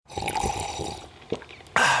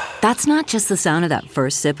That's not just the sound of that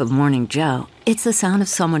first sip of Morning Joe. It's the sound of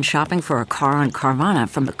someone shopping for a car on Carvana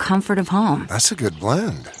from the comfort of home. That's a good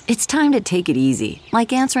blend. It's time to take it easy,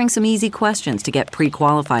 like answering some easy questions to get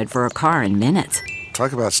pre-qualified for a car in minutes.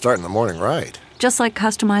 Talk about starting the morning right. Just like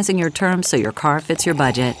customizing your terms so your car fits your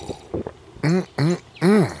budget.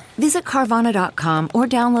 Visit Carvana.com or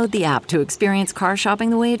download the app to experience car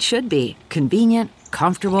shopping the way it should be. Convenient,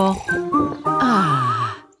 comfortable.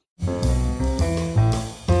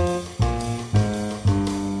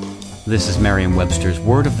 This is Merriam-Webster's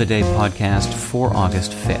Word of the Day podcast for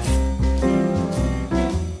August 5th.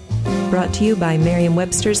 Brought to you by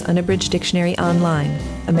Merriam-Webster's Unabridged Dictionary Online,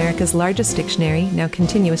 America's largest dictionary, now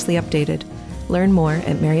continuously updated. Learn more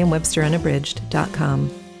at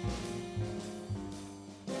merriam-websterunabridged.com.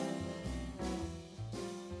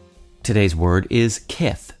 Today's word is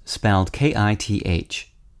kith, spelled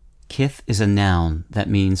K-I-T-H. Kith is a noun that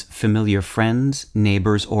means familiar friends,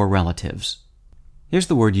 neighbors, or relatives. Here's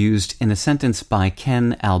the word used in a sentence by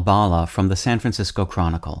Ken Albala from the San Francisco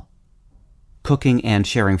Chronicle. Cooking and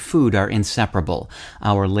sharing food are inseparable.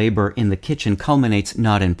 Our labor in the kitchen culminates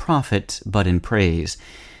not in profit, but in praise.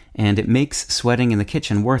 And it makes sweating in the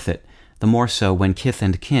kitchen worth it, the more so when kith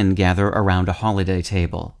and kin gather around a holiday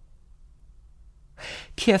table.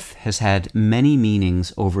 Kith has had many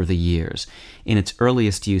meanings over the years. In its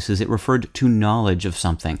earliest uses, it referred to knowledge of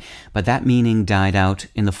something, but that meaning died out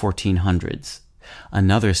in the 1400s.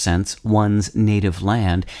 Another sense, one's native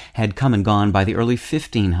land, had come and gone by the early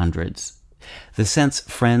 1500s. The sense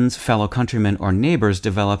friends, fellow countrymen, or neighbors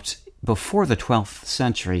developed before the 12th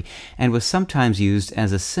century and was sometimes used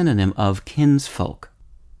as a synonym of kinsfolk.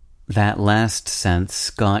 That last sense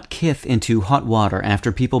got kith into hot water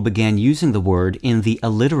after people began using the word in the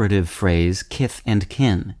alliterative phrase kith and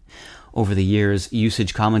kin. Over the years,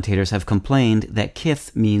 usage commentators have complained that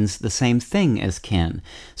kith means the same thing as kin,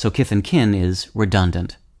 so kith and kin is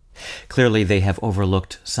redundant. Clearly, they have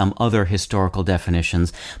overlooked some other historical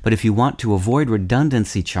definitions, but if you want to avoid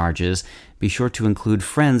redundancy charges, be sure to include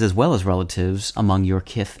friends as well as relatives among your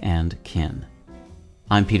kith and kin.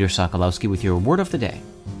 I'm Peter Sokolowski with your Word of the Day.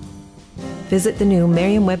 Visit the new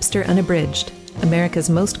Merriam-Webster Unabridged, America's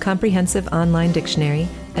most comprehensive online dictionary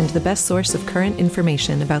and the best source of current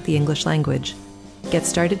information about the English language. Get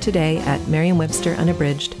started today at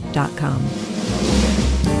merriam-websterunabridged.com.